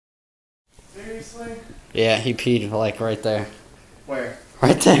Seriously? Yeah, he peed like right there. Where?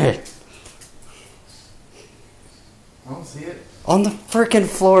 Right there. I don't see it. On the freaking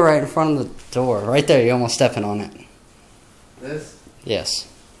floor right in front of the door. Right there, you're almost stepping on it. This? Yes.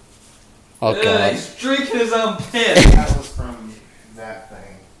 Oh, God. He's drinking his own piss. That was from that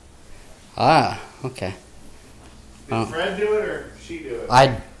thing. Ah, okay. Did Fred do it or she do it?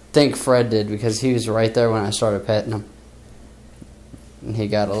 I think Fred did because he was right there when I started petting him. And he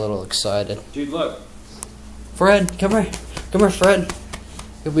got a little excited. Dude, look. Fred, come here. Come here, Fred.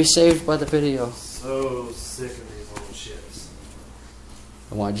 You'll be saved by the video. So sick of these little shits.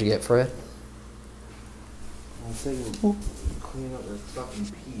 And why'd you get Fred? I was thinking clean up their fucking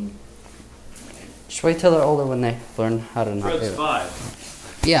pee. Just wait till they're older when they learn how to not do Fred's it.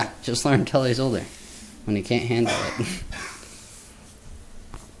 5. Yeah, just learn till he's older. When he can't handle it.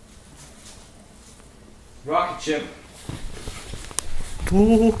 Rocket ship.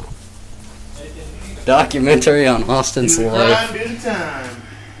 Ooh. Documentary on Austin's Do the life. crime, do the time.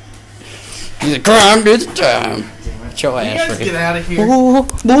 Do the crime, do the time. Get your You ass guys free. get out of here.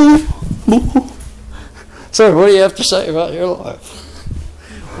 Sir, what do you have to say about your life?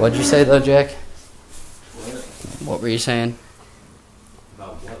 What'd you say though, Jack? What were you saying?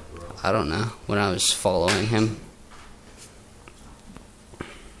 About what, bro? I don't know. When I was following him.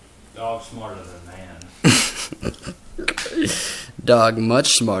 Dog smarter than man. Dog much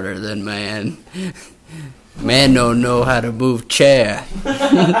smarter than man. Man don't know how to move chair.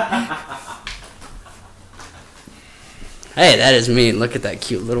 Hey, that is mean. Look at that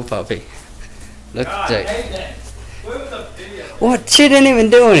cute little puppy. Look at God, I that. hate that. Where was the video? What? She didn't even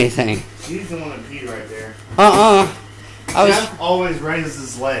do anything. He's the one that peed right there. I was. Jeff always raises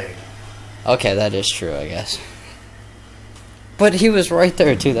his leg. Okay, that is true, I guess. But he was right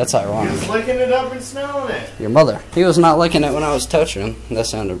there too. That's He ironic. was licking it up and smelling it. Your mother. He was not licking it when I was touching him. That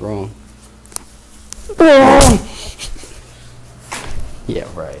sounded wrong. Yeah,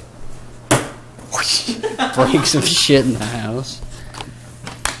 right. Break some shit in the house.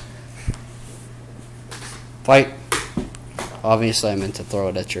 Fight. Obviously, I meant to throw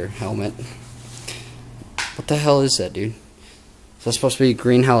it at your helmet. What the hell is that, dude? Is that supposed to be a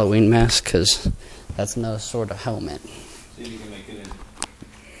green Halloween mask? Because that's no sort of helmet. See if you can make it in.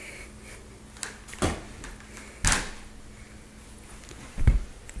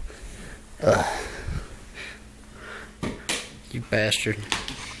 You bastard.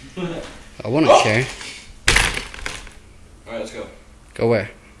 I want a chair. Alright, let's go. Go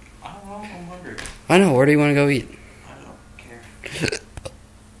where? I don't know, I'm hungry. I know. Where do you want to go eat? I don't care.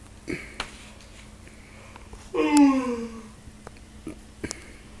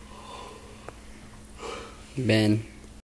 Ben.